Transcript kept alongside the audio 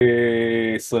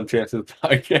Slim Chances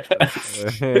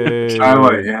podcast. I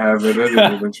let Hey, you have it. I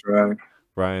didn't even try.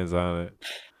 Ryan's on it.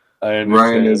 I Ryan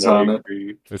understand. is I on it.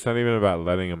 agree. It's not even about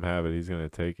letting him have it. He's gonna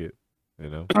take it. You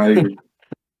know. I agree.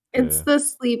 It's Yeah. the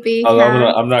sleepy Oh,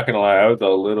 cat. I'm not gonna lie. I was a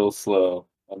little slow.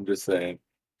 I'm just saying.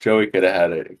 Joey could have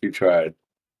had it if you tried.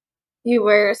 You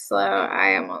were slow.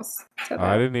 I almost said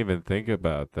I that. didn't even think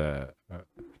about that.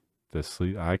 The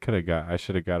sleep. I should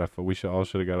have got a. We should all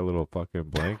should have got a little fucking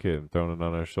blanket and thrown it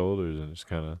on our shoulders and just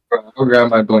kind of. I'll grab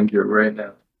my blanket right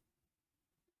now.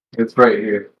 It's right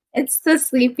here. It's the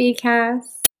sleepy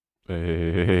cast.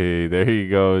 Hey, there you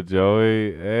go,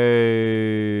 Joey.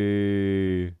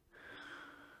 Hey.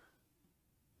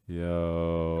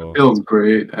 Yo. Feels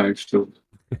great, actually.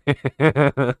 He's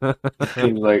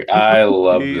like, I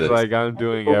love He's this. like, I'm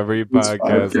doing every This podcast like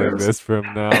podcast. this from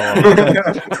now on.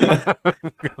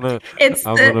 It's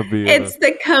I'm the gonna be in it's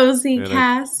the cozy in a-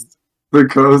 cast. The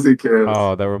cozy kids.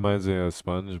 Oh, that reminds me of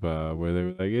SpongeBob, where they were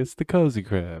like, "It's the cozy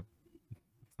crab,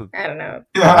 I don't know.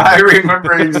 Yeah, I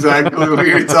remember exactly what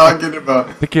you're talking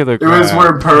about. the killer It crab." was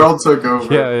where Pearl took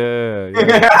over.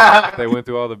 Yeah. They went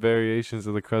through all the variations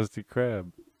of the Krusty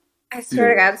Krab. I swear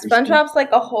to God, SpongeBob's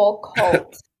like a whole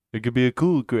cult. It could be a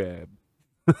cool crab.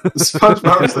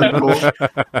 SpongeBob's like cool.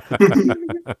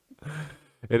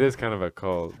 It is kind of a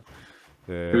cult.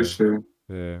 Yeah. For sure.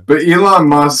 Yeah. But Elon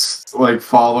Musk's like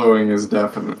following is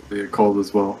definitely a cult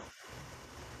as well.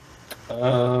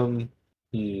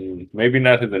 Maybe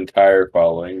not his entire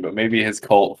following, but maybe his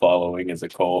cult following is a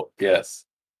cult. Yes,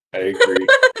 I agree.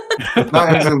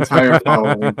 Not his entire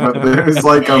following, but there's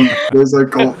a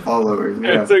cult following.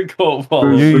 Yeah. It's a cult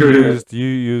following. You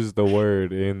used the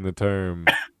word in the term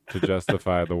to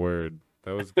justify the word.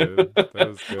 That was good.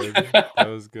 That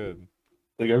was good.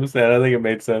 Like I'm saying, I think it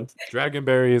made sense.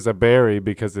 Dragonberry is a berry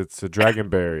because it's a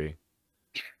dragonberry.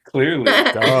 Clearly.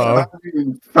 Duh.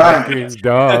 Fucking Facts.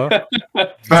 duh.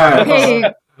 Facts. Hey,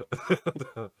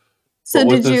 so But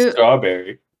what's did a you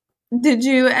strawberry?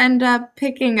 end up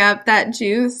picking up that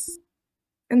juice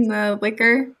in the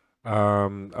liquor?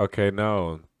 Okay,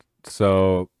 no.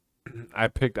 So I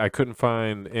couldn't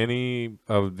find any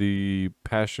of the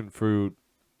passion fruit.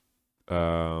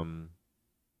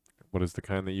 What is the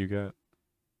kind that you got?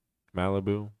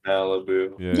 Malibu?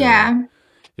 Malibu. Yeah.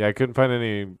 Yeah, I couldn't find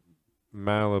any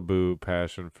Malibu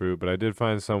passion fruit, but I did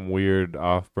find some weird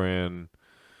off-brand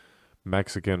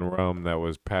Mexican rum that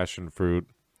was passion fruit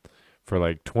for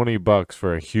like $20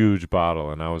 for a huge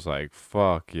bottle, and I was like,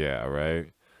 "Fuck yeah,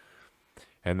 right?"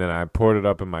 And then I poured it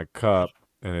up in my cup,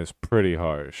 and it's pretty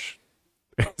harsh.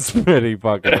 It's pretty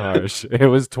fucking harsh. It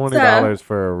was $20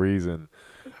 for a reason.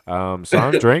 So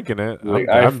I'm drinking it. Like,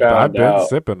 I've found been out.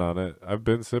 sipping on it. I've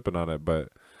been sipping on it, but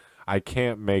I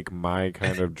can't make my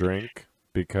kind of drink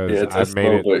because Yeah, it's a I made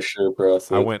slow it. but sure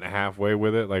process. I went halfway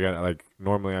with it. Like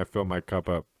normally I fill my cup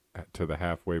up to the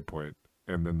halfway point,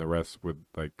 and then the rest with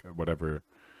like whatever,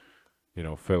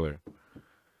 filler.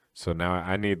 So now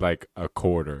I need like a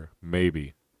quarter,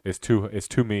 maybe. It's too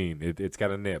mean. It's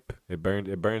got a nip. It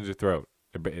burns your throat.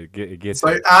 It gets It's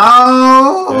like, you.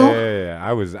 ow! Yeah.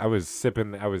 I was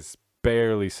sipping. I was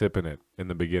barely sipping it in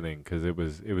the beginning because it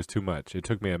was too much. It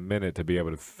took me a minute to be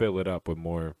able to fill it up with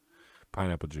more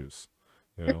pineapple juice.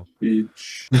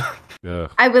 Beach.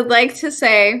 Ugh. I would like to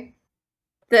say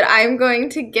that I'm going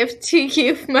to gift to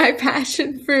you my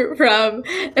passion fruit rum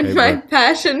and Hey, my look.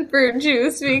 passion fruit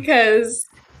juice because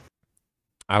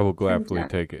I will gladly done.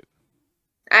 take it.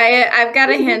 I've got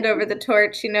to hand over the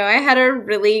torch. I had a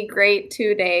really great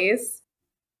 2 days.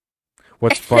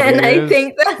 What's funny And I is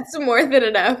think that's more than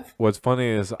enough. what's funny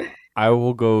is I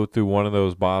will go through one of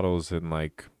those bottles in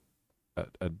like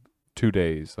 2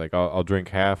 days. Like I'll drink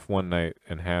half one night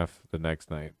and half the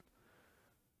next night.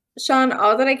 Sean,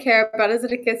 all that I care about is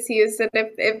that it gets used. And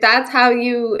if that's how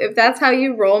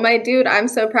you roll, my dude, I'm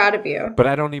so proud of you. But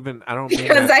I don't mean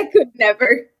Because that, I could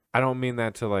never. I don't mean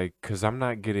that to like, cause I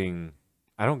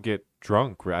don't get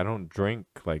drunk. I don't drink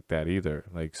like that either.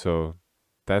 Like, so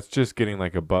that's just getting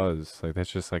like a buzz. Like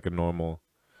that's just like a normal,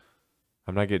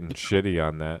 I'm not getting shitty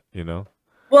on that,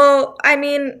 Well, I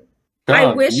mean, I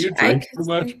Sean, wish do you I drink could. too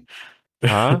much?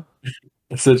 Huh?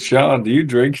 I said, Sean, do you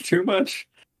drink too much?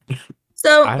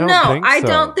 So I don't no, think I so.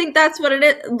 don't think that's what it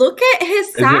is. Look at his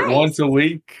Is size. it once a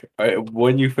week?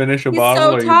 When you finish a He's bottle,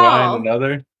 so are you tall. buying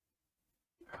another?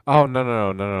 Oh,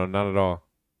 no, not at all.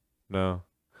 No.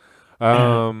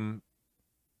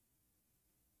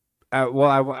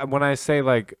 When I say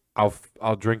like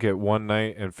I'll drink it one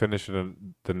night and finish it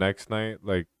the next night,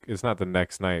 like it's not the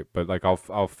next night, but like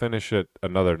I'll finish it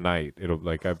another night. It'll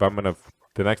like if I'm gonna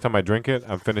the next time I drink it,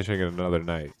 I'm finishing it another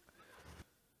night.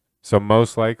 So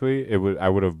most likely I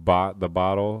would have bought the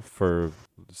bottle for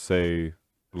say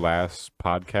last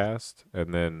podcast,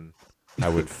 and then I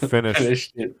would finish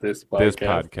Finish it this this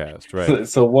podcast. podcast, right?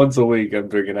 So once a week, I'm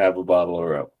drinking half a bottle of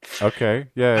rum. Okay,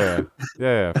 yeah,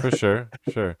 for sure.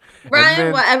 Ryan,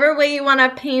 then- whatever way you want to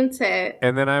paint it.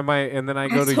 And then I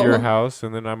go to your Asshole. house,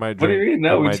 and then I might What do drink. you mean?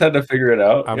 No, I we might, just had to figure it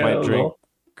out. I Yeah, might that's drink all.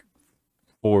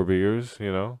 4 beers,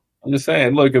 you know. I'm just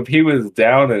saying, look, if he was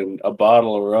downing a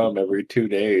bottle of rum every 2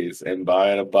 days and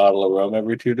buying a bottle of rum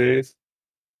every 2 days,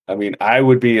 I mean, I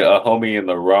would be a homie in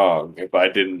the wrong if I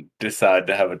didn't decide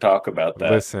to have a talk about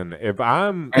that. Listen, if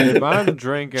I'm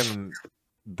drinking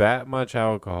that much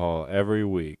alcohol every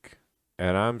week,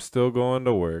 and I'm still going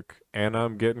to work, and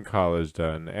I'm getting college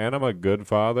done, and I'm a good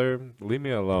father, leave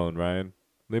me alone, Ryan.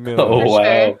 Leave me alone. Oh, For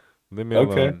wow. sure. Leave me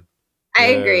Okay. alone. I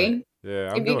Yeah. agree.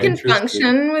 Yeah, If you doing can Interesting.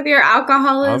 function with your I'm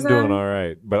alcoholism. doing all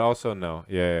right, but also no.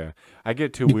 Yeah. I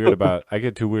get too weird about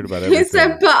everything. He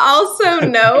said, but also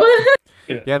no.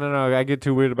 Yeah, no, I get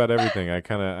too weird about everything. I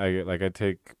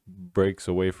take breaks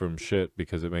away from shit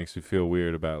because it makes me feel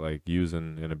weird about like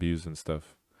using and abusing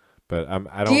stuff. But I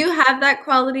Do don't. you have that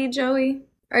quality, Joey?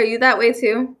 Are you that way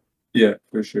too? Yeah,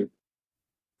 for sure.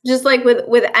 Just like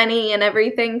with any and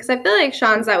everything? Because I feel like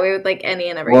Sean's that way with like any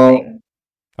and everything.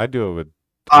 I do it with.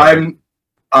 I'm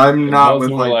not Most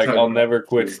with of them are like like, I'll never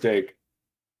quit steak.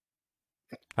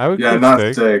 I would Yeah, quit not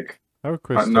steak. steak. I would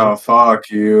quit steak. No, fuck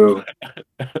you.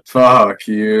 Fuck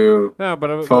you. No,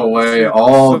 but Filet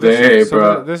all day,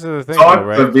 bro. This is the thing, Fuck though,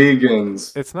 right? the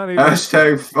vegans. It's not even.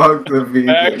 Hashtag fuck the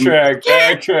vegans.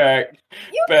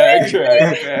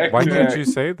 Backtrack. Why can't you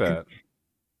say that?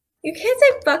 You can't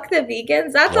say fuck the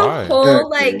vegans. That's Why? a whole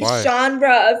like Why?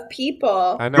 genre of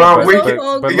people. I know, Bro, but, we but,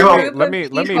 could- but yo, let me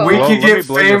We We blow- could let me get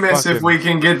blow your famous if fucking- we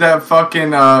can get that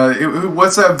fucking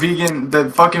what's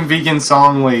that fucking vegan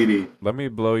song lady? Let me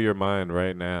blow your mind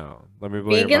right now. Let me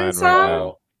blow Vegan your mind song? right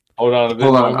now. Hold on, is this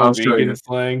Hold on, normal I'll show vegan you.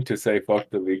 slang to say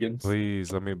fuck the vegans?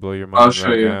 Please, let me blow your I'll mind show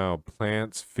right you. now.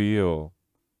 Plants feel.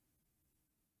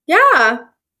 Yeah.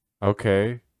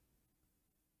 Okay.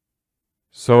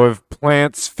 So if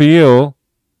plants feel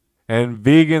and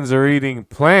vegans are eating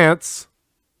plants,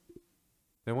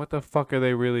 then what the fuck are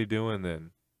they really doing then?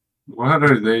 What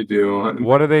are they doing?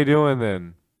 What are they doing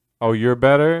then? Oh, you're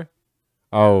better?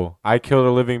 Oh, I killed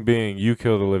a living being. You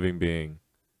killed a living being.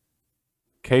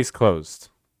 Case closed.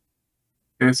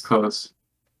 It's close.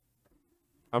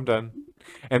 I'm done.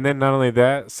 And then not only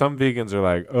that, some vegans are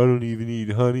like, I don't even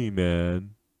eat honey,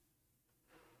 man.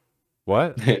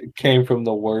 What? It came from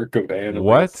the work of animals.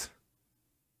 What?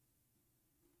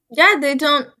 Yeah, they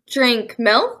don't drink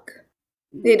milk.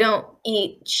 They don't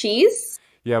eat cheese,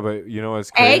 Yeah, but you know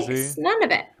what's crazy? eggs, none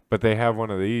of it. But they have one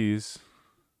of these,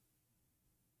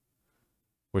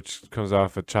 which comes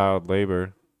off of child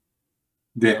labor.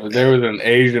 Yeah. There was an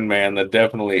Asian man that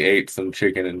definitely ate some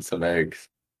chicken and some eggs.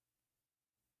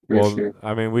 For Well, sure.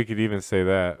 I mean, we could even say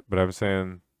that, but I'm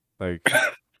saying, like,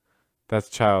 that's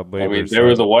child labor. I mean, so- there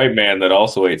was a white man that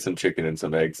also ate some chicken and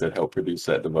some eggs that helped produce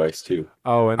that device too.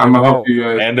 Oh, and I'm then gonna hope you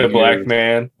guys And a can black hear.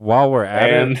 man, while we're at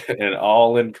it, and an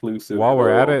all-inclusive. while we're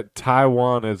at world. it,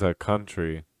 Taiwan is a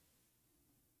country.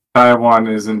 Taiwan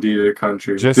is indeed a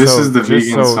country. Just This so, is the just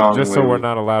vegan so, song. just so we're lady.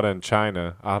 not allowed in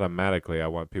China automatically. I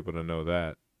want people to know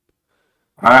that.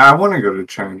 I want to go to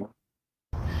China.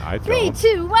 I 3, don't.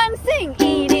 2, 1, sing!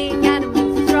 Eating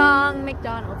animals is wrong,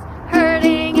 McDonald's.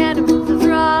 Hurting animals is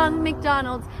wrong,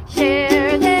 McDonald's.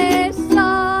 Share this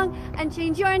song and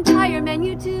change your entire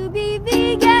menu to be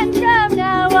vegan from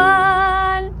now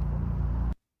on.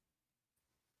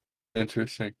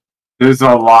 Interesting. There's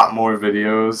a lot more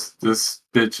videos. This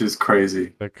bitch is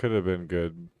crazy. That could have been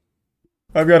good.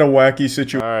 I've got a wacky All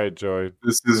situation. right, Joy.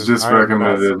 This is just I am not-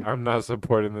 recommended. I'm not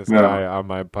supporting this No. guy on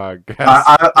my podcast.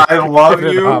 I love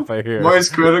Get it you. off of here.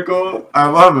 Moist Critical. I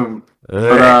love him.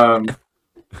 But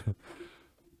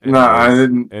no, I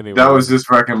didn't. Anyways, That was just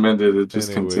recommended. It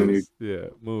just continued. Yeah,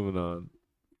 moving on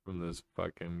from this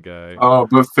fucking guy. Oh,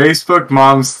 but Facebook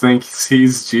moms think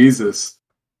he's Jesus.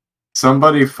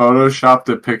 Somebody photoshopped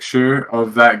a picture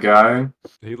of that guy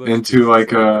He looks into decent.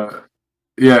 like a,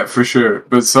 yeah, for sure.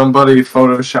 But somebody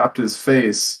photoshopped his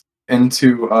face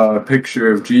into a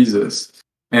picture of Jesus,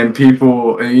 and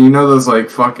people, you know, those like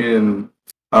fucking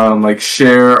like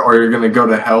share or you're gonna go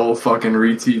to hell fucking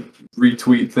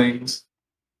retweet things.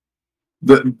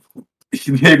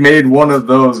 They made one of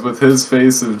those with his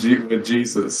face of with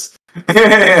Jesus,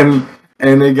 and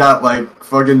it got like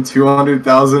fucking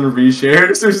 200,000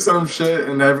 reshares or some shit,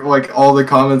 and like all the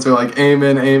comments are like,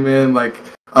 "Amen, amen," like,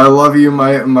 "I love you,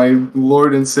 my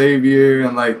Lord and Savior,"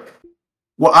 and like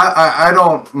Well, I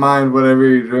don't mind whatever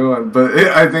you're doing, but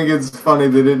I think it's funny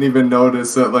they didn't even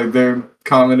notice that like they're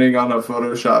commenting on a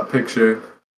Photoshop picture,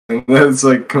 and that's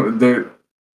like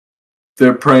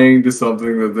they're praying to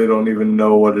something that they don't even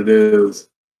know what it is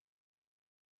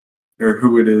or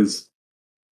who it is.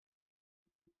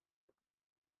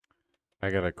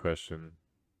 I got a question.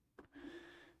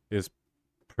 Is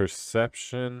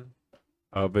perception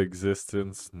of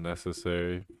existence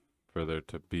necessary for there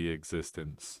to be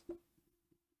existence?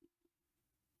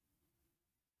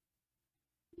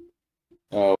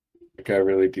 Oh, it got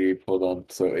really deep. Hold on.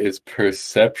 So, is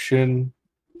perception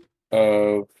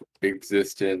of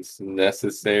existence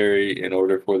necessary in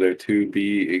order for there to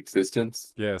be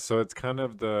existence? Yeah, so it's kind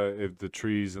of if the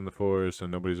trees in the forest and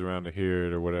nobody's around to hear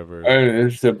it or whatever.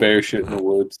 It's a bear shit in the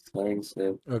woods. I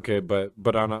understand. Okay, but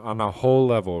on a whole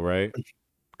level, right?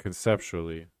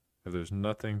 Conceptually, if there's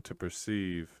nothing to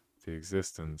perceive the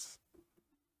existence,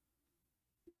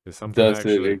 is something Does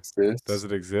actually it exist? does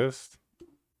it exist?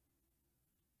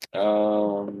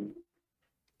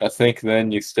 I think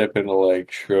then you step into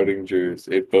like Schrodinger's.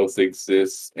 It both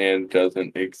exists and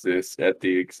doesn't exist at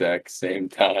the exact same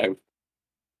time.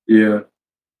 Yeah.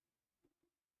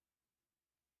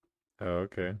 Oh,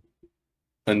 okay.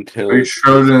 Until Like it's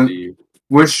Schrodinger, perceived.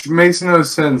 which makes no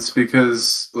sense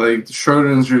because like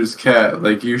Schrodinger's cat,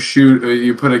 like you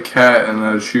put a cat in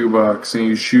a shoebox and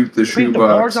you shoot the Paint the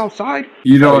bars shoebox. outside.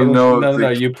 You don't know if No,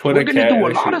 the you put We're a gonna cat do in a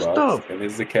a lot of shoebox, stuff. and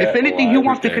is the cat If anything, he alive or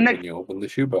wants to dead connect. when you open the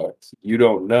shoebox? You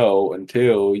don't know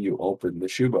until you open the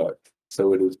shoebox.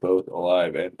 So it is both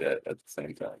alive and dead at the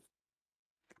same time.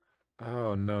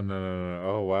 Oh no.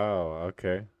 Oh wow.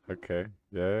 Okay.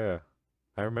 Yeah.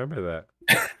 I remember that.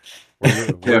 We're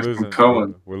Yeah, from losing.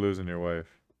 Cohen. We're losing your wife.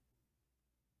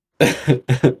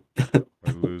 We're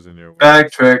losing your wife.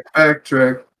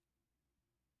 Backtrack.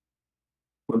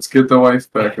 Let's get the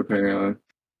wife back apparently.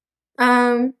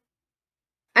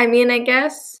 I mean, I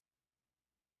guess.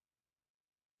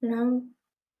 No.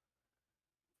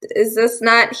 Is this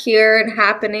not here and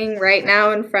happening right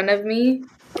now in front of me?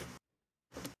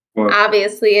 What?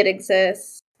 Obviously, it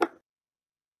exists.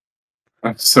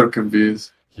 I'm so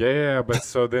confused. Yeah, but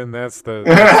so then that's the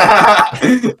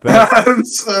I'm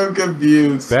so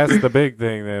confused. that's the big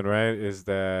thing then, right? Is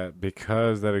that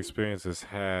because that experience is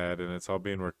had and it's all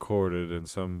being recorded in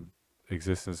some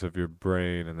existence of your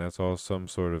brain, and that's all some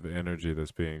sort of energy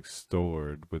that's being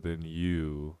stored within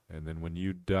you, and then when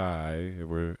you die,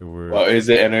 we're Well, is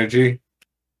it energy?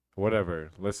 whatever.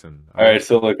 Listen, All right,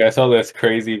 so look, I saw this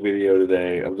crazy video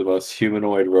today of the most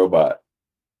humanoid robot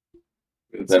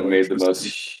It's that so made the interesting.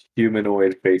 most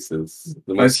humanoid faces.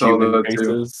 The I most saw human that too.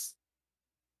 faces.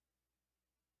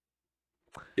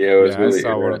 Yeah, it was yeah, really I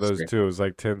saw one of those interesting. too. It was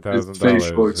like facial $10,000. It was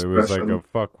like expression. a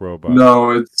fuck robot.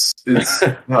 No, it's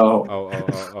no. Oh.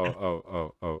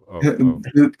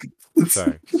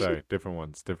 Sorry. Different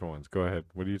ones. Go ahead.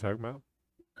 What are you talking about?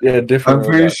 Yeah, different. I'm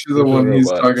pretty robots, sure the different one he's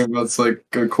robots. talking about is like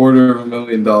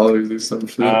 $250,000 or some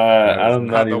shit. I'm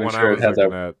Not not the even one I sure it was has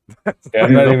looking a. at. Yeah,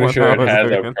 I'm not The even one sure I it was has a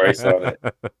looking price on it.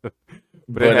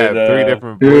 But it had three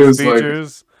different It voice was like-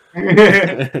 features.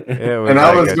 It was And I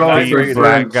like was a going deep for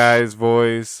black French. guy's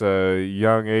voice, a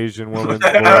young Asian woman's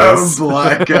voice.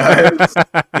 Black guys.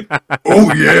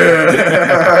 Oh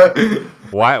yeah.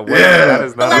 Why? What, Yeah. That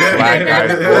is not a black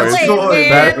guy's That's voice. the one.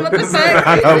 That What the is fuck?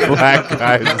 not a black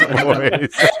guy's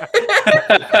voice.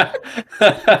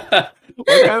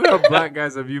 What kind of black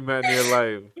guys have you met in your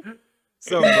life?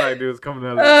 Some black dude's coming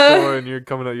out of the store and you're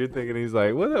coming out, you're thinking he's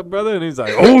like, "What up, brother?" And he's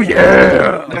like, "Oh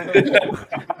yeah."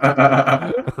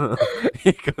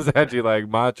 He goes at you like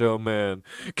Macho Man.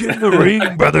 Get in the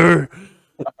ring, brother.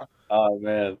 Oh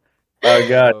man! Oh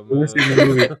god! Oh, Have you seen the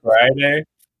movie Friday?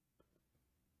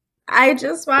 I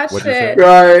just watched What'd you say? it.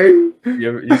 Crying.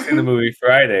 You've seen the movie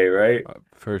Friday, right?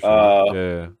 For sure.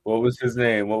 Yeah. What was his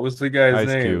name? What was the guy's Ice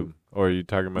name? Cube. Or are you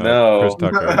talking about No. Chris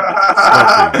Tucker?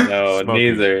 No, Smokey.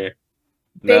 neither.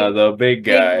 No, the big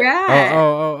guy. Big Rat.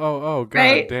 Oh, god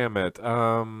Right? damn it.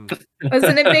 Wasn't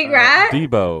it Big Rat?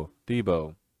 Debo.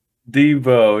 Devo.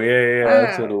 Yeah,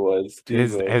 that's what it was.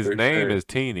 His Devo, for name sure. is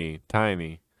Tiny.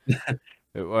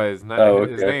 It was not. Oh,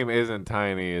 His okay. name isn't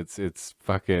Tiny. It's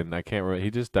fucking. I can't remember. He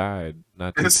just died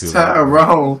not too It's long ago.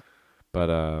 Tyrone. But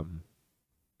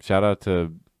shout out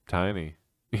to Tiny.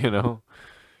 You know.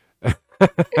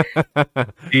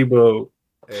 Devo.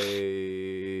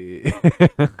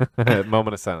 A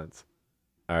moment of silence.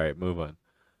 All right, move on.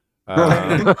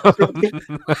 That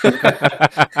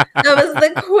was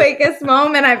the quickest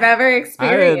moment I've ever I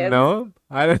experienced. didn't know him.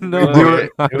 I didn't We know. do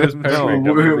it. I It was didn't perfect. know. I'm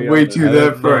gonna be We honest. do I that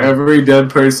didn't for know. every dead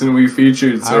person we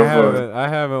featured so far. I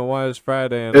haven't watched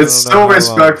Friday. And It's I don't know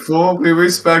still how long. respectful. We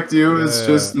respect you. It's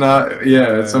just not.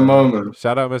 Yeah, it's a Yeah. moment.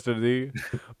 Shout out, Mr. D.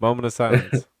 Moment of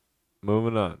silence.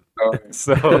 Moving on. Alright.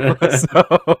 So, All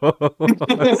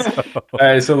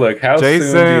right, so look, how soon do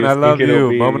Jason, you I think love it'll you.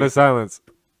 be? Moment of silence.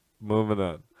 Moving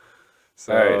on.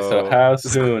 So, All right, so how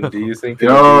soon do you think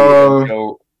it'll Yo. be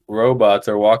until robots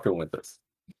are walking with us?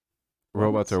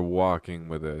 robots are walking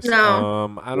with us?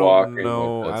 No. I Walking don't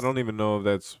know. with I us. don't even know if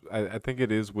that's. I think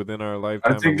it is within our I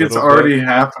lifetime. think a it's little already bit.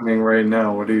 happening right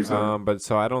now. What are you talking? But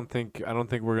so I don't think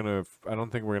we're gonna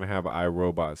have an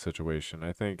iRobot situation.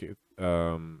 I think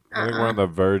I think we're on the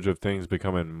verge of things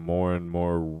becoming more and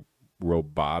more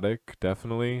robotic,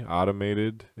 definitely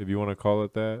automated, if you want to call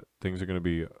it that. Things are gonna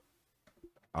be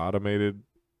automated.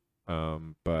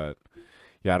 But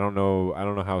yeah, I don't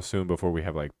know how soon before we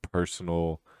have like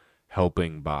personal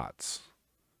helping bots.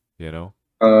 You know,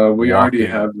 We already walking-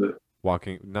 have the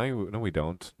walking. No, we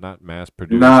don't. Not mass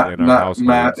produced Not- in our not households.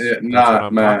 ma- That's what not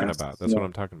I'm talking mass, about. That's what no.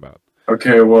 I'm talking about.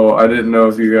 Okay, well, I didn't know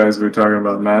if you guys were talking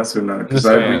about mass or not because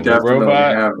Just we saying, the definitely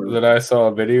robot have that it. I saw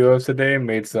a video of today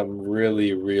made some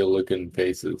really real looking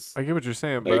faces. I get what you're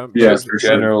saying, but Like, I'm, Yeah, just for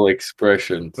sure. general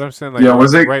expressions. but I'm saying like Yeah,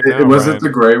 was it? right now, Was Ryan, it the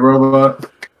gray robot?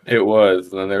 It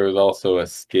was, and there was also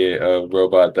a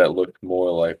robot that looked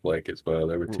more lifelike as well.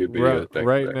 There were two videos back to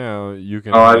right back. now you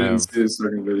can Oh, I have didn't see the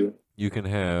second video. you can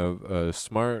have a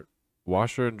smart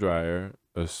washer and dryer,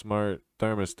 a smart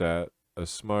thermostat, a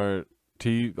smart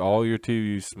all your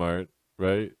TV's smart,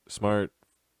 right? Smart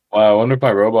Wow, I wonder if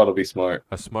my robot will be smart.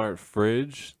 a smart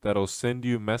fridge that'll send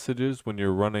you messages when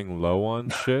you're running low on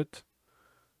shit,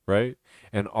 right?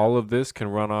 And all of this can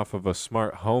run off of a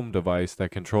smart home device that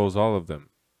controls all of them,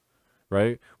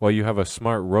 right? While you have a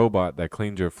smart robot that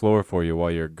cleans your floor for you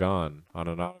while you're gone on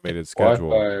an automated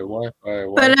schedule. Wi-Fi.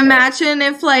 But imagine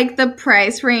if like the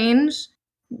price range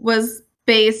was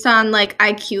based on like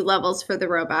IQ levels for the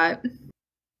robot.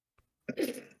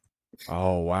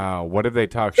 Oh wow! What if they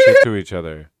talk shit to each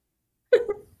other?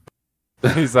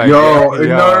 He's like, Yo,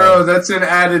 yeah, no, that's an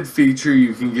added feature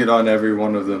you can get on every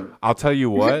one of them. I'll tell you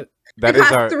what. That It is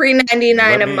costs our. $3.99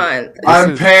 let a me- month.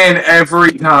 I'm is- paying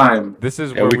every time. This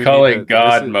is Yeah, where we call it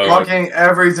God this is- mode. Fucking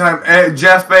every time.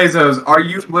 Jeff Bezos, are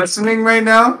you listening right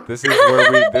now? This is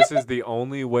where we. This is the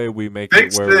only way we make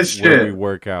Fix it this where we shit.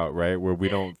 work out, right? Where we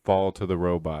don't fall to the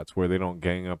robots, where they don't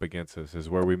gang up against us, is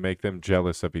where we make them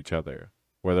jealous of each other,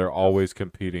 where they're always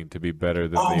competing to be better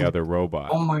than the Oh. other robot.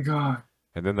 Oh my god.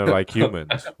 And then they're like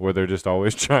humans, where they're just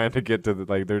always trying to get to the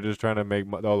like they're just trying to make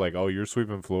oh you're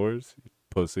sweeping floors,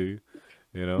 pussy,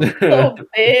 you know? Oh,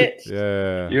 bitch.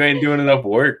 Yeah, You ain't doing enough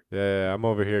work. yeah. I'm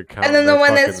over here counting. And then the their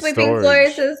one that's fucking sweeping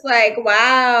storage. floors is like,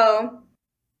 wow.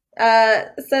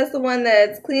 Says the one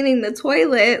that's cleaning the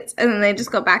toilets, and then they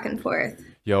just go back and forth.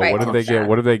 Yo, right what if on they get? shot.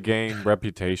 What if they gain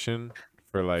reputation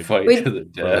for like Fight We- to the for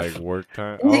death. like work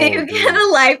time? Do you get a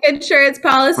life insurance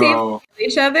policy Bro. for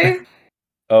each other?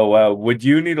 Oh wow, would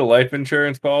you need a life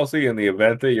insurance policy in the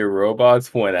event that your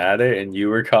robots went at it and you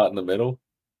were caught in the middle?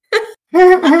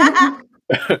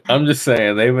 I'm just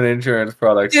saying, they have an insurance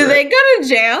product. Do for they go to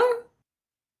jail?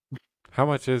 How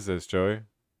much is this, Joey?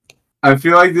 I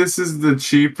feel like this is the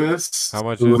cheapest. How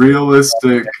much is it?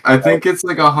 realistic? I think it's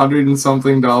like $100 and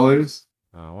something. Oh,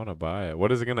 I want to buy it.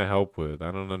 What is it gonna help with?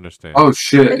 I don't understand. Oh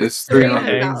shit! It's It's it. 300.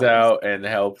 $300. Hangs out and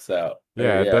helps out.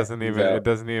 yeah, it doesn't hangs even out. it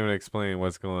doesn't even explain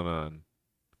what's going on.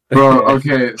 Bro,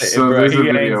 okay, so Bro, there's a he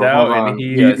hangs video. out Hold and on.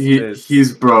 he assists.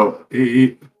 He's broke.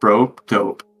 He broke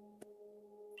dope.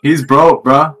 He's broke,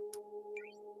 bruh.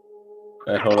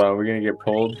 Hold on, we're gonna get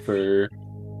pulled for.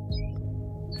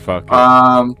 Fuck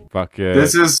it. Fuck it.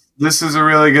 This is a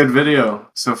really good video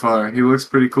so far. He looks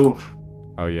pretty cool.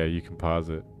 Oh yeah, you can pause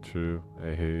it. True.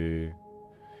 Hey.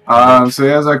 So he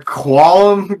has a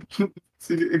Qualcomm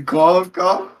call.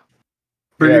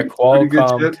 Yeah, good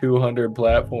Qualcomm shit. 200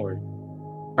 platform.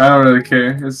 I don't really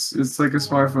care. It's like a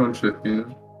smartphone chip, you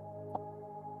know.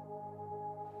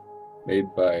 Made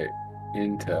by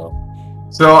Intel.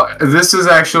 So this is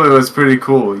actually what's pretty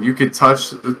cool. You could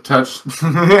touch.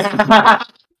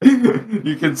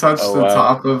 You can touch Oh, the wow.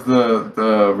 top of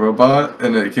the robot,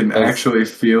 and it can That's- actually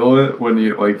feel it when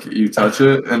you touch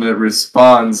it, and it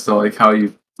responds to like how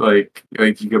you like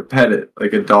you could pet it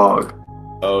like a dog.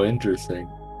 Oh, interesting.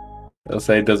 They'll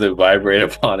say, does it vibrate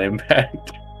upon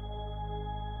impact?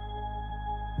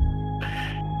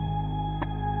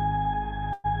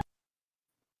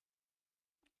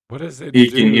 What does it He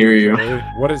do? can hear you. Joey?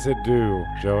 What does it do,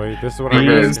 Joey? This is what I'm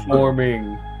Okay. asking.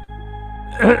 Beamforming.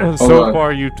 So on.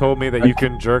 far, you told me that you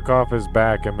can jerk off his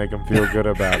back and make him feel good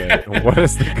about it. What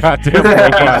does the goddamn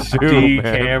robot do, HD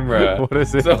man? camera. What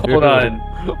does it So do? hold on.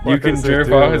 You What can does it jerk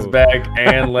off his do? back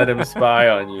and let him spy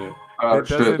on you. Oh It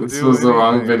shit! doesn't This do was the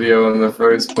wrong anything. video in the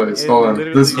first place. It Hold on.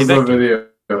 literally- This was Hey, the Becky. video.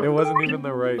 It wasn't even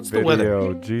the right What's the weather?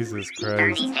 video. Jesus Christ.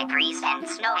 30 degrees and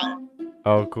snowing.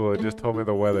 Oh, cool. It just told me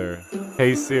the weather.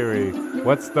 Hey Siri,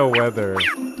 what's the weather?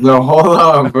 No, hold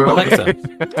on, bro. Alexa,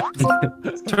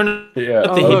 turn Yeah. up the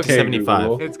Oh, heat look. to 75.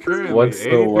 Google. It's currently What's the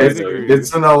 83 weather? degrees.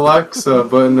 It's an Alexa,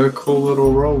 but in a cool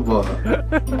little robot.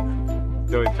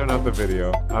 Joey, turn off the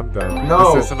video. I'm done.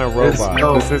 No, This isn't a it's- robot.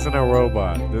 no. This isn't a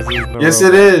robot. This isn't a Yes,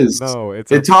 robot. it is. No,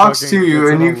 it's It a talks fucking- to you,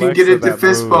 it's and an you can get Alexa it to that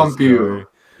fist moves, bump you. Joey.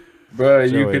 Bro,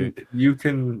 Joey. you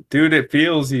can, dude. It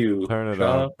feels you. Turn it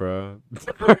Sean. off, bro.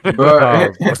 Turn it Bro, off.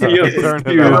 it Bro. feels Turn you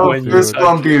it It'll off, when you fist dude.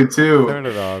 bump you too. Turn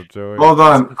it off, Joey. Hold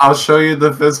on, I'll show you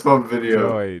the fist bump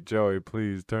video. Joey,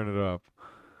 please turn it off.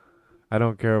 I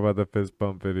don't care about the fist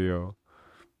bump video.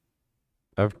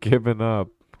 I've given up.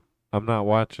 I'm not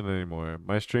watching anymore.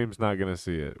 My stream's not gonna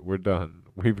see it. We're done.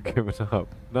 We've given up.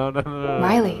 No.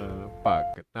 Riley. No.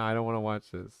 Fuck. No, I don't want to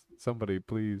watch this. Somebody,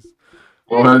 please.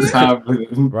 What's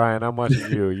happening? Ryan, I'm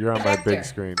watching you. You're on my big Hector.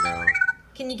 screen now.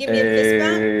 Can you give me a fist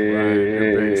bump? Ryan,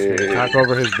 you're big screen. Talk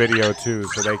over his video too,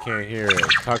 so they can't hear it.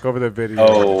 Talk over the video.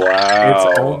 Oh wow!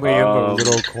 It's only in the Um,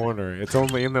 little corner. It's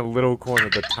only in the little corner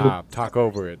at the top. Talk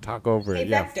over it. Talk over Hey, it.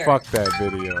 Yeah, Vector. fuck that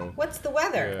video. What's the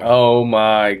weather? Yeah. Oh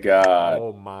my god!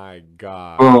 Oh my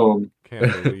god. Boom.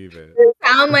 Can't believe it.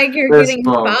 Sound like you're Fist getting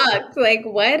bump. fucked. Like,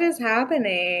 what is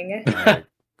happening? Alright,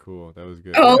 cool. That was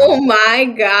good. Oh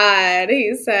my god,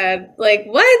 he said. Like,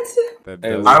 what? That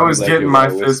Hey, does- I was Like getting it my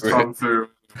was fist whispered. bump through.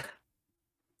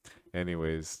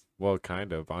 Anyways, well,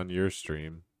 kind of on your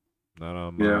stream, not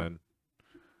on Yeah. mine.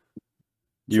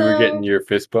 You were So- getting your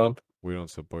fist bump. We don't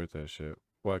support that shit.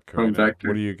 What, From Karina? Vector.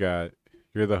 What do you got?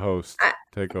 You're the host. I-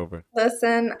 Take over.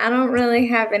 Listen, I don't really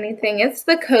have anything. It's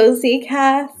the cozy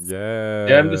cast. Yeah.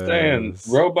 Yeah, I'm just saying,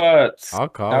 robots. I'll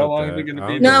call How it long that. is it gonna I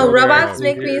be don't No, give a before robots fuck.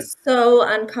 make me so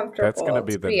uncomfortable. That's gonna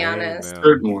be to the be name honest. now.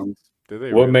 Certain ones. Do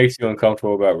they What really? makes you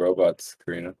uncomfortable about robots,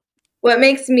 Karina? What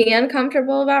makes me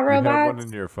uncomfortable about You have one robots?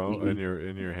 in your phone, in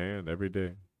your hand every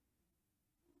day.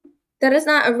 That is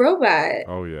not a robot.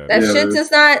 Oh yeah. That Yeah, shit it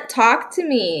does not talk to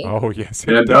me. Oh yes,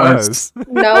 Yeah, it it does. does.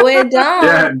 No, it don't.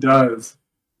 Yeah, it does.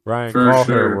 Ryan, For call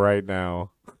sure. her right now.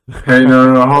 Hey,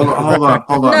 no, hold on.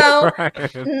 No.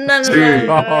 Ryan. No, Siri.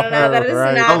 that is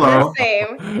Right. not Hello. the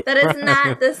same. That is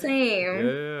not the same.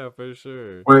 Yeah, for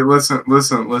sure. Wait, listen. I'm Hold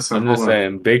just on.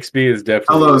 saying, Bixby is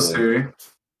definitely. Hello, the- Siri.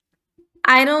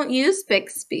 I don't use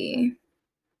Bixby.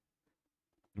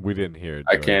 We didn't hear it.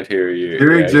 I Joey. can't hear you.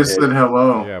 Siri Yeah, just yeah. said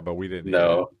hello. Yeah, but we didn't. hear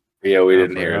No. it. Yeah, we Not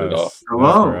didn't for hear it at all. us. Not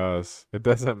Hello. for us. It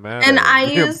doesn't matter. And I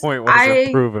Your use- point wasn't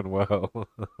I- proven well.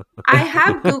 I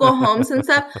have Google Homes and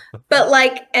stuff, but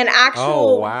like an actual,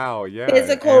 Oh wow! Yeah.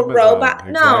 physical Amazon. robot-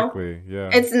 no. Exactly. Yeah.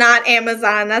 it's not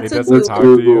Amazon. That's It what doesn't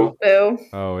Google. talk to you. Boo.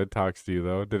 Oh, it talks to you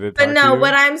though. Did it? But talk no, to you?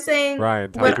 what I'm saying,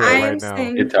 Ryan, talk what to it I'm right now.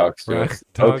 saying, It talks to Right. us.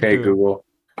 Talk Okay, to it. Google.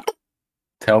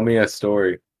 Tell me a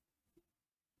story.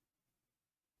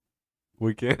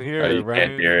 We can't hear Oh, it. you Ryan.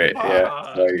 can't hear it.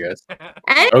 Yeah. So I guess.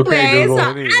 anyways, Google. so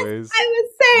Anyways. I was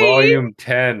saying, Volume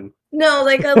 10. no,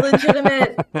 like a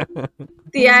legitimate,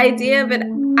 the idea of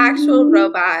an actual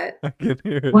robot. I can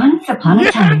hear it. Once upon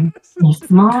a time, in a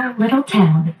small little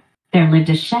town, there lived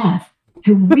a chef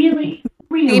who really, The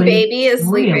really, baby is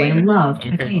really sleeping. loved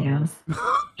potatoes.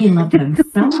 He loved them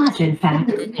so much, in fact,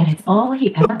 that it's all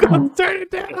he ever cooked. Turn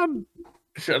it down.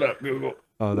 Shut up, Google.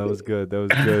 Oh, that was good. That was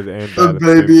good. And The bad at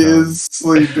same baby time. is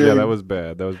sleeping. Yeah, that was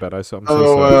bad. That was bad. I'm so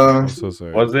Oh, sorry. I'm so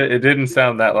sorry. Was it? It didn't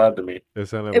sound that loud to me. It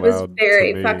sounded It was loud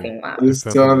very to me. fucking loud. It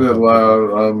sounded loud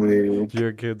on me.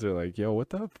 Your kids are like, yo, what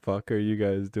the fuck are you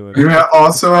guys doing? You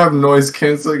also have noise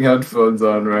canceling headphones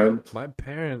on, right? My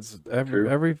parents, True.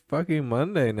 every fucking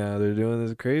Monday now, they're doing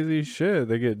this crazy shit.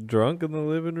 They get drunk in the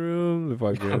living room. They're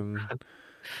fucking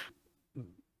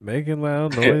making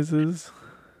loud noises.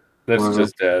 That's Wow.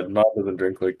 just dad. Mom doesn't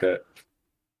drink like that.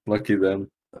 Lucky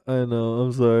them. I know.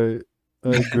 I'm sorry. I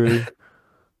agree.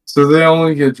 So they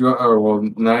only get drunk, or well,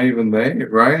 not even they.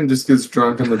 Ryan just gets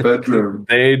drunk in the bedroom.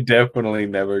 They definitely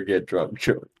never get drunk.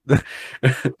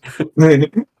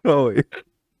 Oh,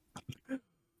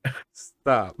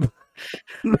 stop.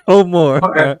 No more.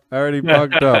 Okay. I already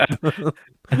fucked up.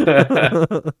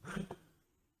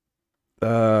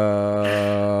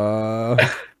 Oh,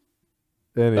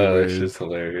 that's Anyways. just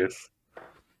hilarious.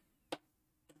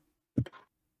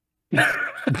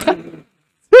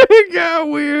 It got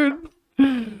weird.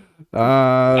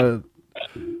 All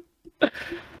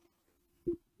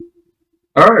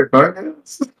right, bye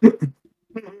guys.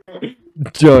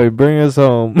 Joey, bring us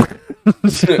home.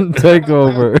 Take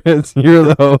over.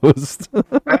 You're the host.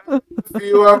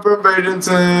 You are from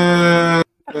Bradenton.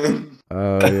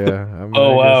 Oh yeah. I mean,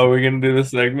 Oh I wow, guess, we're gonna do the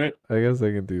segment. I guess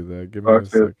I can do that. Give me a Okay.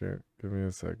 second. Give me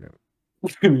a second.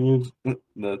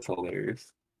 That's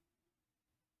hilarious.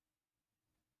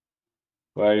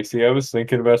 Wow, you see, I was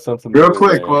thinking about something the Real other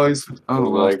quick, day. while he's I was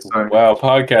well, sorry. wow,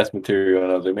 podcast material,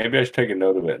 and I was like, maybe I should take a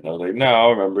note of it. And I was like, no,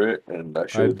 I'll remember it, and I I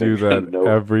should do taken a that note.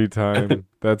 every time.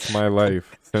 That's my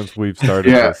life since we've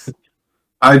started Yeah. this.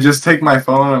 I just take my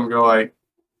phone and go like,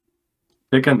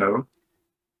 take a note.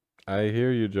 I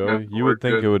hear you, Joey. You we're would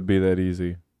think good. it would be that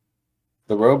easy.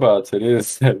 The robots, it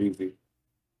is that easy.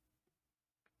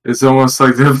 It's almost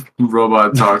like the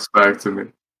robot talks back to me.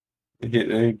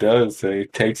 He does, and he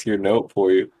takes your note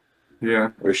for you, Yeah.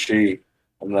 or she.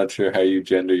 I'm not sure how you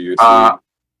gender your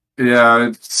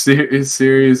Yeah,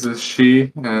 series is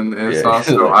she, and it's Yeah.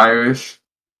 also Irish.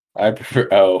 I prefer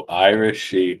Irish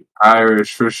she.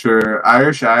 Irish for sure.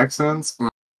 Irish accents.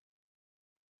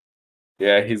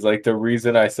 Yeah, he's like, the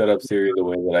reason I set up Siri the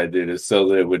way that I did is so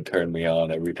that it would turn me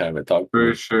on every time it talked to For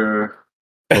me. sure.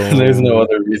 There's no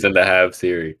other reason to have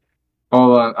Siri.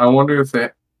 Hold on. I wonder if they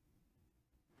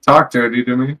talk dirty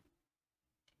to me.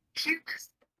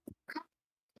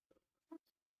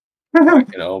 I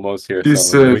can almost hear He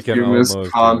some of We said can you miss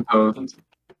almost, compost.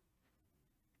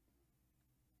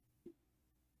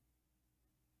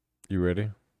 You ready?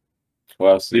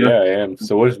 Wow, so Yeah. yeah, I am.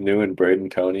 So what's new in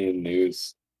Bradentonia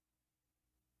news?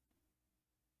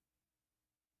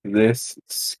 This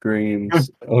screams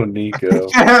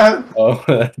Oniko. Oh,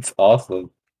 that's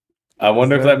awesome. I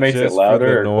wonder if that makes it just for the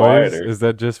louder or noise? quieter. Is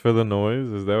that just for the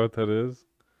noise? Is that what that is?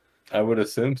 I would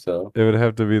assume so. It would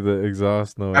have to be the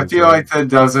exhaust noise. I feel right? like that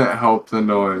doesn't help the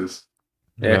noise.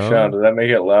 Yeah, No? Sean, does that make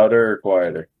it louder or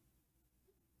quieter?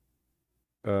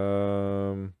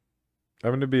 I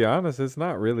mean, to be honest, it's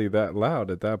not really that loud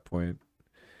at that point.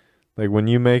 Like when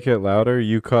you make it louder,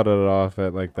 you cut it off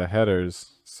at like the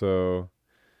headers. So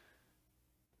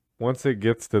once it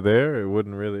gets to there,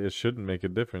 it shouldn't make a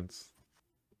difference.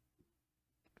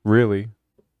 Really.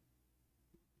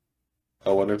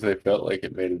 I wonder if they felt like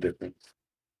it made a difference.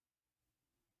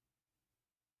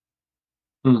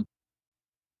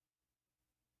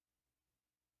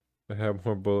 They have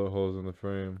more bullet holes in the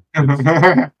frame.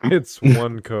 Yeah. It's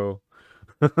one co.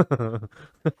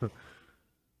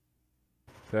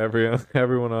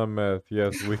 Everyone on meth,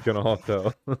 yes, we can all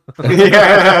tell.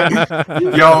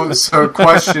 Yo, so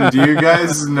question, do you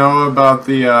guys know about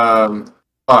the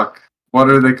fuck, what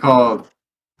are they called?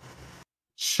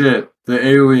 Shit, the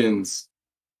aliens.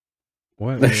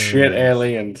 What? The shit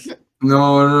aliens.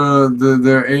 No,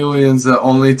 they're aliens that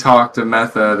only talk to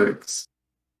meth addicts.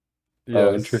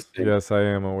 Oh, Yes, interesting. yes, I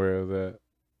am aware of that.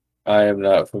 I am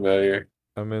not familiar.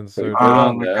 I'm in search Good of Oh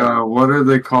on my them. god, what are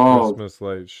they called? Christmas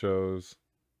light shows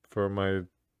for my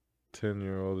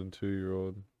 10-year-old and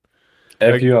 2-year-old.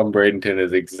 FU on Bradenton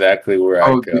is exactly where I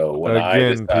Oh, go when I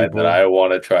again, decide people. that I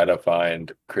want to try to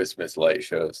find Christmas light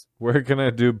shows. Where can I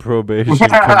do probation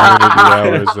community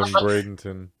hours in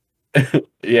Bradenton?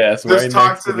 Yes, Just right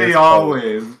talk next to this the post.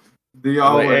 always. The Like,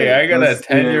 always. hey, I got a That's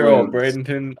the 10-year-old aliens.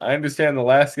 Bradenton. I understand the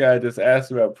last guy just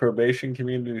asked about probation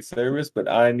community service, but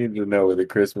I need to know where the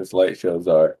Christmas light shows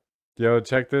are. Yo,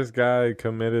 check this guy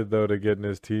committed though to getting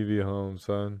his TV home,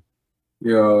 son.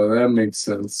 Yo, that makes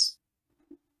sense.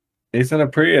 He's in a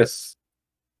Prius.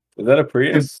 Is that a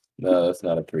Prius? No, that's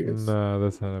not a Prius. Nah,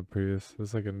 that's not a Prius.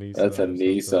 That's like a Nissan. That's a or something.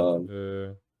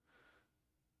 Nissan.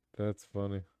 Yeah. That's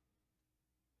funny.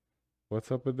 What's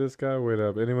up with this guy? Wait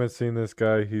up. Anyone seen this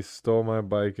guy? He stole my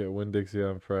bike at Winn-Dixie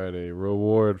on Friday.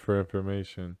 Reward for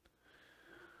information.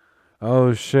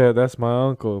 Oh shit, that's my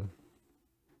uncle.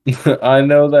 I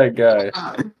know that guy.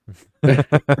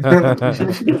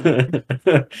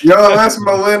 Yo, that's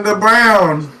Melinda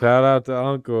Brown. Shout out to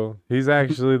Uncle. He's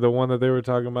actually the one that they were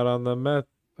talking about on the meth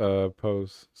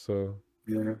post. So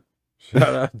Yeah.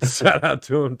 shout out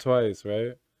to him twice,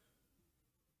 right?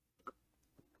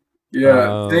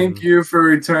 Yeah. Thank you for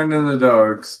returning the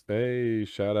dogs. Hey,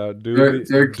 shout out They're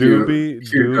Doobie, cute. Doobie,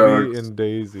 Cute Doobie, dogs. and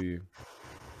Daisy.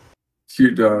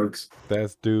 Cute dogs.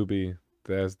 That's Doobie.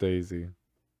 That's Daisy.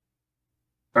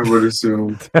 I would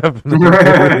assume.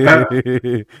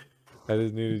 Definitely. I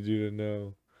just needed you to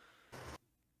know.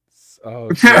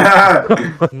 Oh, shit.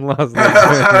 Someone lost their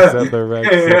parents at the rec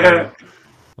center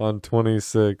on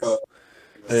 26.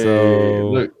 Hey, So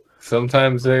look,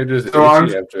 sometimes they're just So I'm-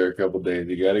 itchy after a couple days.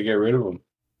 You got to get rid of them.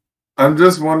 I'm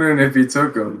just wondering if he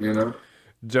took them, you know?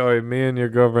 Joey, me and your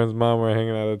girlfriend's mom were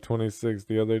hanging out at 26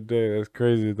 the other day. That's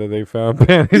crazy that they found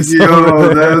panties. Yo,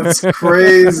 over there. that's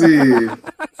crazy.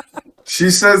 She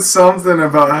said something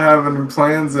about having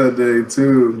plans that day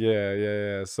too.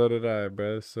 Yeah. So did I,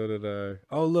 bruh. So did I.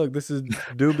 Oh, look, this is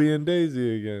Doobie and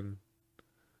Daisy again.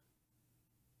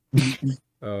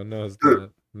 Oh, no, it's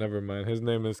not. Never mind. His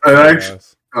name is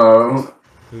Chaos. Oh,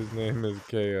 His name is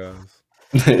Chaos.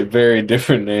 Very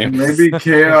different names. maybe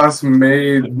Chaos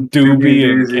made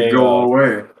Doobie and Daisy go Chaos.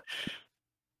 away.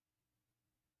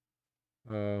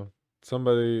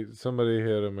 Somebody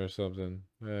hit him or something.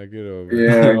 Yeah, get over it.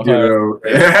 Yeah, get over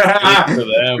Good for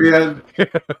them. Yeah.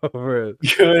 Get over it.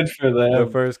 Good for The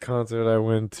them. first concert I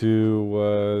went to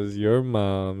was your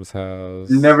mom's house.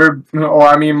 Never. Oh,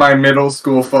 I mean my middle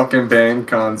school fucking band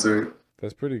concert.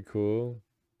 That's pretty cool.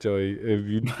 Joey,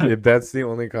 if that's the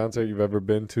only concert you've ever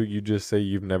been to, you just say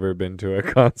you've never been to a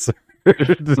concert.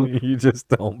 You just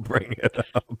don't bring it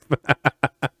up.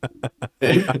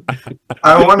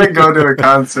 I want to go to a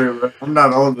concert, but I'm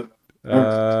not old enough.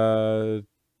 Uh,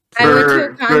 I went to a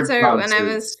Good concert when I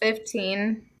concerts. was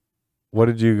 15. what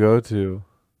did you go to?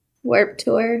 Warped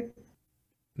Tour.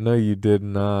 No, you did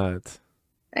not.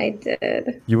 I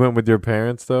did. You went with your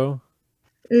parents though?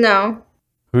 No.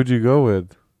 Who'd you go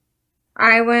with?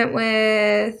 I went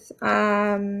with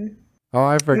Oh,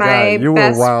 I forgot. My You were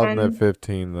best wilding friend. at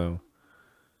 15 though.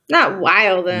 not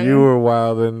Wildin'. You were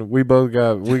wilding. We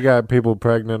got people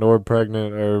pregnant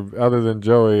or other than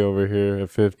Joey over here at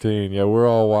 15. Yeah, we're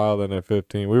all wilding at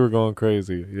 15. We were going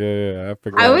crazy. Yeah, I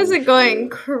forgot. I wasn't going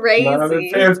Not at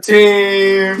crazy.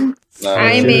 15. No,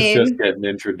 I she mean- was just getting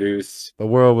introduced. The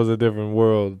world was a different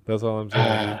world. That's all I'm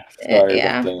saying. Sorry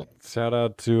Yeah. about that. Shout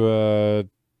out to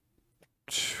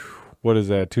what is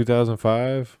that?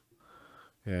 2005?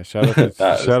 Yeah, shout out to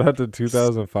That was- shout out to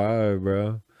 2005,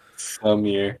 bro. Some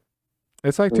year.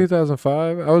 It's like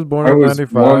 2005. I was born I in was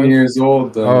 95. 1 years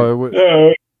old then. Oh, it was,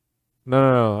 No,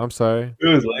 no. I'm sorry. it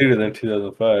was later than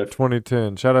 2005.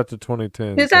 2010. Shout out to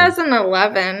 2010. son.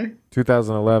 2011.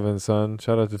 2011, son.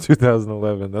 Shout out to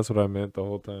 2011. That's what I meant the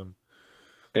whole time.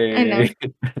 I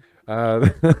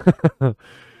know.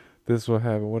 This will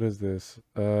happen. What is this?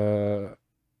 I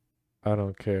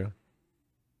don't care.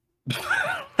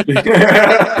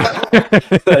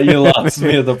 You lost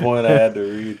me at the point I had to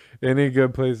read. Any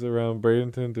good place around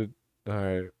Bradenton to? All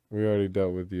right, we already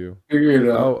dealt with you. Figure it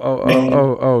out.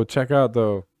 Oh! Check out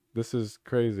though. This is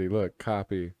crazy. Look,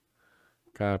 copy.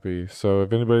 So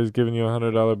if anybody's giving you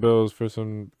 $100 bills for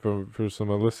some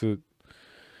illicit,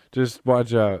 just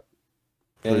watch out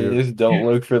And you just don't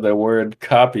look for the word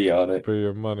copy on it. for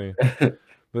your money.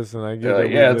 Listen, I get You're that like,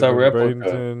 we yeah, live it's a in replica.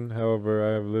 Bradenton. However,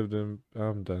 I have lived in.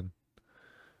 I'm done.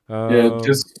 Yeah,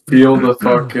 just feel the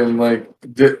fucking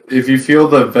if you feel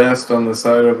the vest on the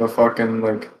side of a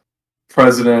fucking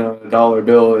president on a dollar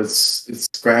bill, it's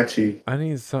scratchy. I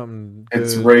need something good.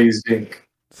 It's raised ink.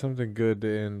 Something good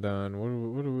to end on.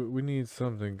 What do we need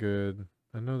something good.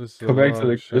 I know this is Go a back to long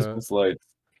the shot. Christmas lights.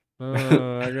 No,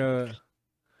 I gotta.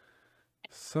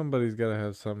 Somebody's gotta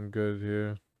have something good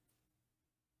here.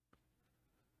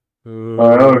 Ooh, Oh,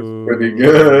 that looks pretty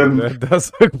good. That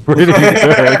does look pretty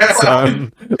good,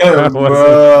 son. That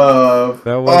Bruh.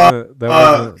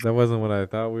 That wasn't what I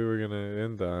thought we were gonna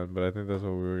end on, but I think that's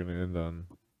what we were gonna end on.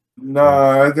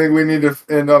 Nah, I think we need to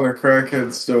end on a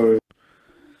crackhead story.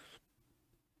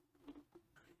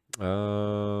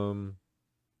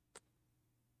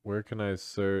 Where can I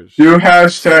search? Do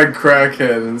hashtag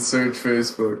crackhead and search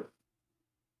Facebook.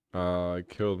 I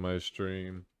killed my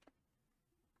stream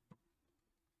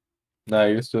Nah,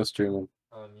 you're still streaming.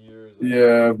 on yours.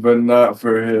 Yeah, but not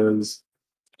for his.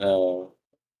 Oh.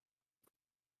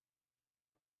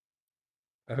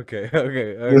 Okay.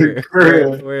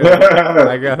 Great. Wait,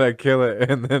 I gotta kill it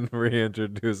and then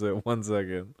reintroduce it. 1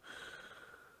 second.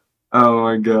 Oh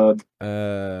my god.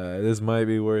 This might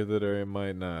be worth it or it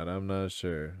might not. I'm not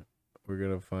sure. We're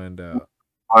gonna find out.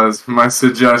 Was my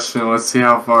suggestion. Let's see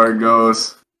how far it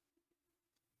goes.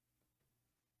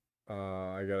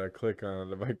 I gotta click on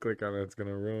it. If I click on it, it's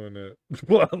gonna ruin it.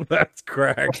 Well, that's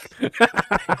crack.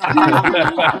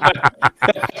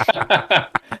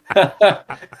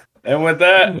 And with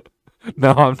that,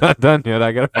 No, I'm not done yet.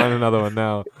 I gotta find another one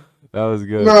now. That was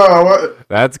good. No, what?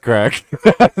 That's crack.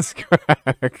 That's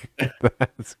crack.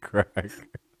 That's crack.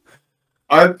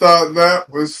 I thought that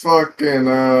was fucking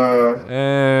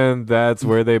And that's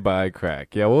where they buy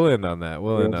crack. Yeah, we'll end on that.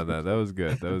 We'll end on that. That was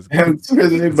good. That was good. That's where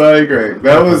they buy crack.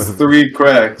 That was 3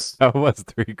 cracks. That was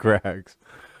 3 cracks.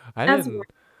 I That's didn't.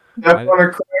 Step I- on a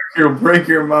crack, you'll break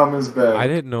your mama's back. I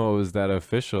didn't know it was that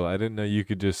official. I didn't know you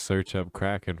could just search up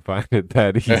crack and find it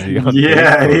that easy on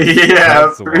Yeah, Facebook. yeah,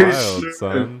 That's for wild, sure.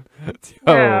 son. Yo,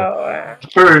 No.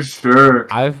 For sure.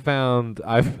 I found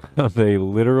a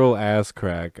literal ass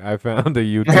crack. I found a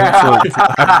utensil.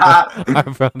 I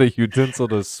found a utensil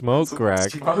to smoke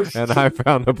crack, and I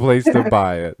found a place to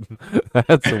buy it.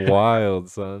 That's wild,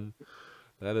 son.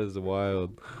 That is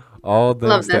wild. All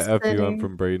Love thanks to this FU. I'm city.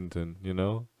 from Bradenton, you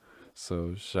know.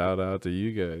 So shout out to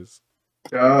you guys.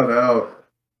 Shout out.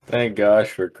 Thank gosh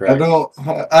for I crack. don't.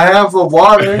 I have a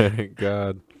water. Thank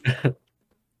God.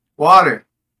 Water.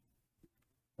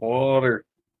 Water.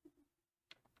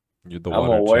 You're the I'm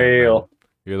water a champ whale. now.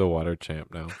 You're the water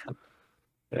champ now.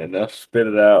 Enough spit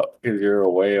it out because you're a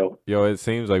whale. Yo, it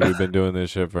seems like we've been doing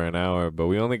this shit for an hour, but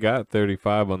we only got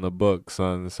 35 on the book,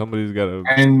 son. Somebody's got to.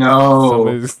 I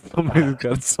know.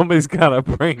 Somebody's got to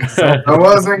bring something. I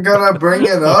wasn't gonna bring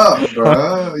it up,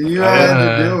 bro. You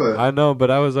had to do it. I know, but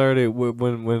I was already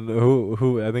when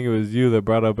who I think it was you that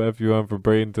brought up FU1 for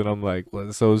Bradenton. I'm like,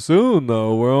 well, so soon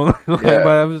though. We're only. Yeah. But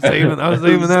I was saving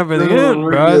that for the end,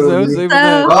 bro. I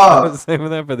was saving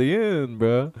that for the end,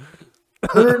 bro.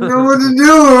 I didn't know what to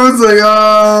do. I was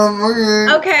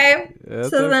like, okay. Okay, That's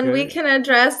so then we okay. can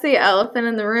address the elephant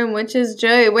in the room, which is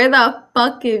Joey. Where the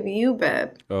fuck have you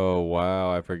been? Oh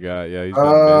wow, I forgot. Yeah, he's been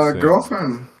missing.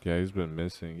 Girlfriend. Yeah, he's been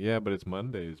missing. Yeah, but it's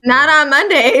Mondays. bro. Not on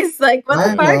Mondays. Like, what I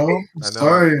the fuck? know. I know.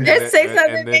 Sorry. There's 600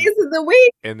 And then- days of the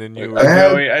week. And then you.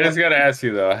 Joey, I just gotta ask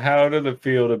you though, how did it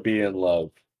feel to be in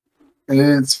love?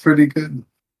 It's pretty good.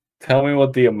 Tell me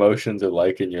what the emotions are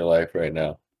like in your life right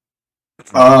now.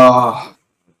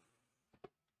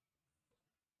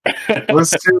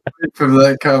 Let's do it for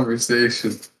that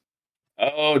conversation.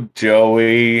 Oh,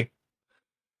 Joey.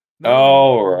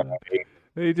 All right.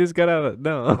 He just got out of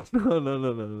no.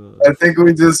 I think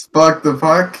we just fucked the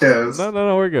podcast.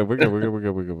 No, we're good. We're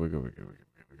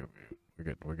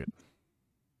good.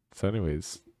 So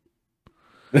anyways.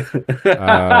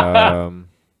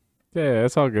 Yeah,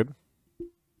 it's all good.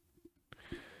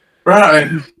 Right.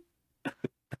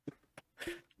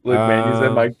 Look, man, you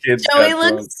said my kids. Joey got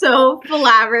drunk. looks so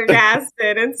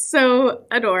flabbergasted. It's so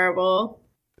adorable.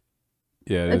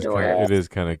 Yeah, it Adorable. is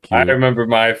kind of I cute. remember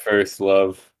my first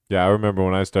love. Yeah, I remember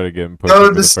when I started getting pushed. So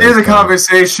for to the stay the first time.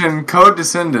 conversation, code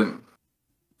descendant.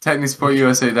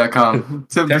 TechnisportUSA.com.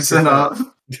 10% off.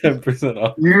 10%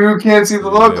 off. You can't see the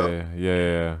logo.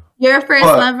 Yeah. Your first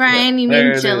What? love, Ryan? You There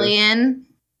mean it is. Jillian?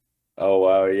 Oh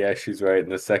wow, yeah, she's right in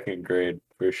the second grade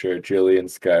for sure. Jillian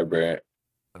Skybrandt.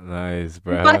 Nice,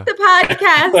 bro. Fuck the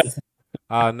podcast.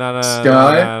 No.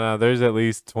 Sky? There's at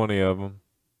least 20 of them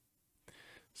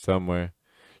somewhere.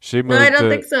 She moved. No, I don't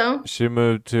think so. She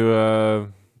moved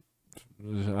to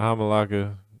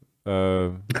Hamalaka.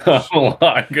 Oh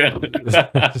my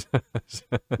god.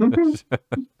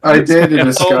 I dated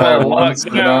a Sky Oh, once,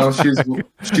 and now lockdown.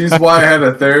 she's why I had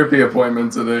a therapy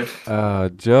appointment today.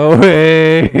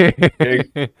 Joey.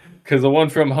 Because the one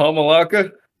from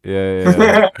Homalaka?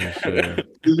 yeah, for sure.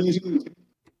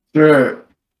 Sure.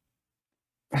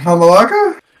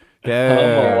 Hamalaka? Yeah.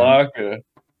 Homalaka.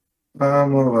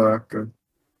 Hamalaka.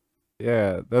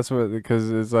 Yeah, that's what, because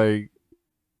it's like,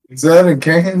 Is that in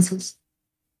Kansas?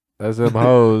 that's them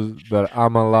hoes that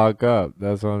I'ma lock up.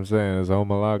 That's what I'm saying. It's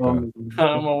Homalaka.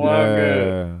 Homalaka.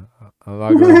 Yeah. I'm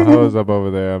locking them hoes up over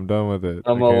there. I'm done with it.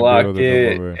 I I'm can't gonna deal lock with this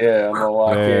it. over here. Yeah, I'm gonna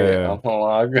lock it. Yeah. I'm gonna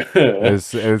lock it.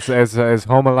 It's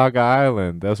Homalaka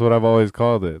Island. That's what I've always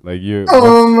called it. Like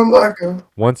Hamalaka.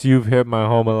 once you've hit my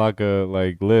Homalaka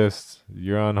like list,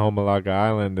 you're on Homalaka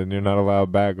Island and you're not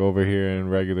allowed back over here in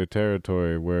regular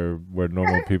territory where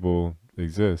normal people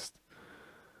exist.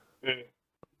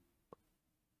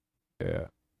 Yeah.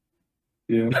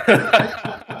 Yeah.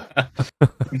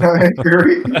 I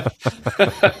agree.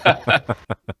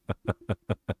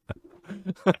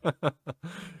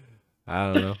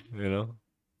 I don't know, you know.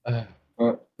 I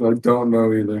don't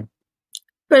know either.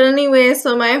 But anyway,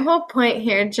 so my whole point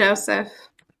here, Joseph,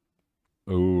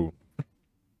 Ooh.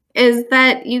 is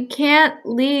that you can't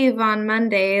leave on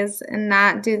Mondays and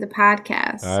not do the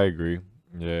podcast. I agree.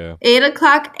 Yeah. 8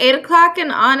 o'clock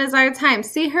and on is our time.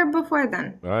 See her before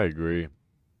then. I agree.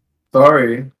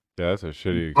 Sorry. Yeah, that's a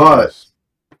shitty But- excuse.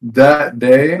 That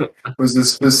day was a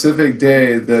specific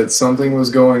day that something was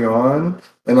going on,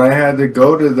 and I had to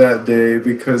go to that day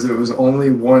because it was only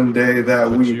one day that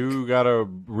But week. you gotta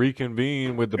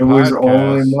reconvene with the It was podcast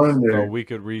only Monday. so we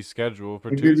could reschedule for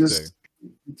We could Tuesday.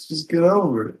 just get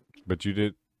over it. But you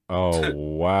did. Oh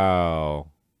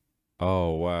wow. Oh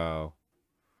wow.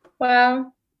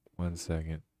 Well, 1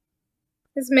 second.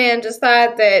 this man just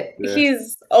thought that Yeah.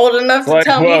 he's old enough to Like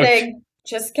tell what? me to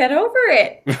just get over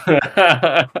it.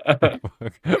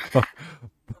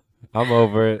 I'm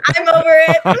over it. I'm over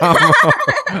it.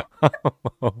 I'm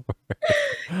over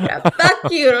Yeah,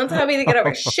 fuck you. Don't tell me to get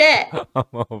over shit. I'm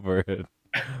over it.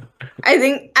 I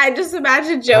think I just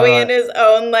imagine Joey in his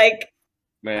own like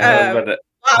Man, I was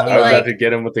lobby, about to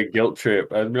get him with a guilt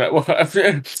trip. I'd be like,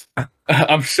 well,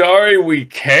 I'm sorry we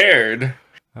cared.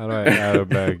 How do I add it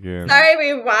back in? sorry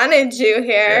we wanted you Yeah,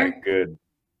 here. good.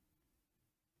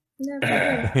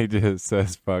 Never. He just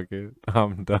says, "Fuck it,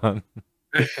 I'm done."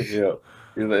 Yeah.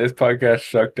 This podcast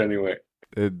sucked anyway.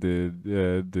 It did.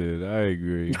 Yeah, it did. I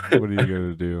agree. What are you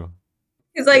gonna do?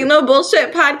 He's like, no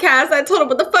bullshit podcast. I told him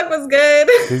what the fuck was good.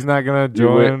 He's not gonna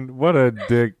You win. join. What a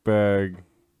dick bag.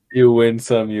 You win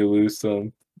some, you lose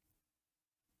some.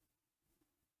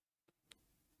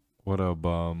 What a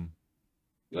bum.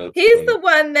 That's He's funny. the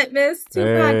one that missed 2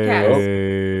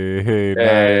 podcasts. Hey,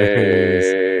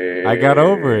 nice. I got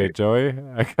over it, Joey.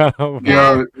 I got over it.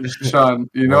 Yo, Sean,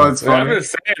 you know what's I'm funny?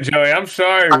 just saying, Joey, I'm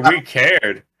sorry we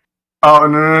cared. Oh,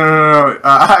 no.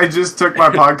 I just took my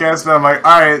podcast and I'm like,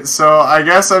 all right, so I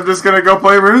guess I'm just going to go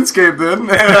play RuneScape then.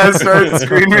 And I started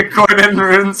screen recording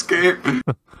RuneScape.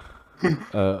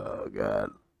 Oh, God.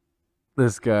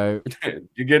 This guy.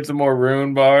 You get some more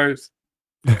rune bars?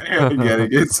 I gotta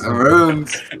get some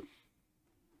runes.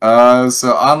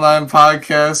 So online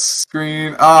podcast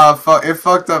screen. Ah, fuck! It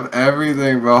fucked up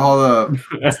everything, bro. Hold up.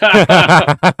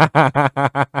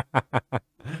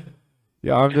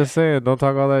 Yeah, I'm just saying, don't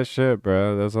talk all that shit,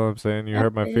 bro. That's all I'm saying. You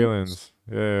hurt my feelings.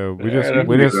 Yeah, we just see,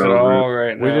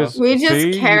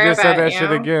 care you just said about that you.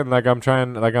 shit again. Like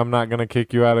I'm not gonna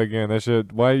kick you out again. That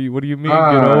shit. What do you mean?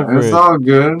 Get over It's it. all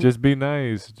good. Just be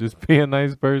nice. Just be a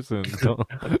nice person. Don't,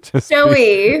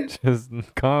 Joey. just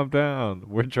calm down.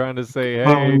 We're trying to say, hey,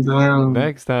 Calm down.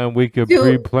 next time we could Dude.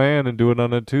 pre-plan and do it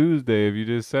on a Tuesday. If you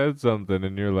just said something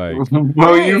and you're like,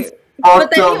 Well, you Right.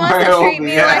 But fucked then he up wants my to whole treat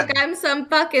me like I'm some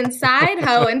fucking side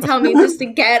hoe and tell me just to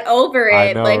get over it.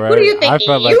 I know, like, right? who do you think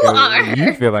you are?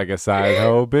 You feel like a side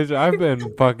hoe, bitch. I've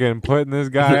been fucking putting this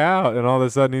guy out, and all of a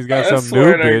sudden he's got I some new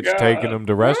swear to bitch God. taking him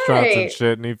to restaurants and Right.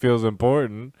 shit, and he feels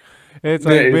important. It's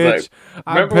Yeah, like, he's bitch. like,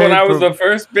 I remember when paid I was for- the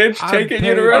first bitch I taking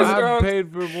you to paid- I restaurants?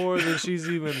 paid for more than she's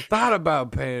even thought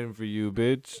about paying for you,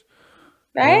 bitch.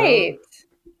 Right.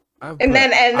 I And put-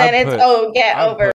 then I it's put- oh get I over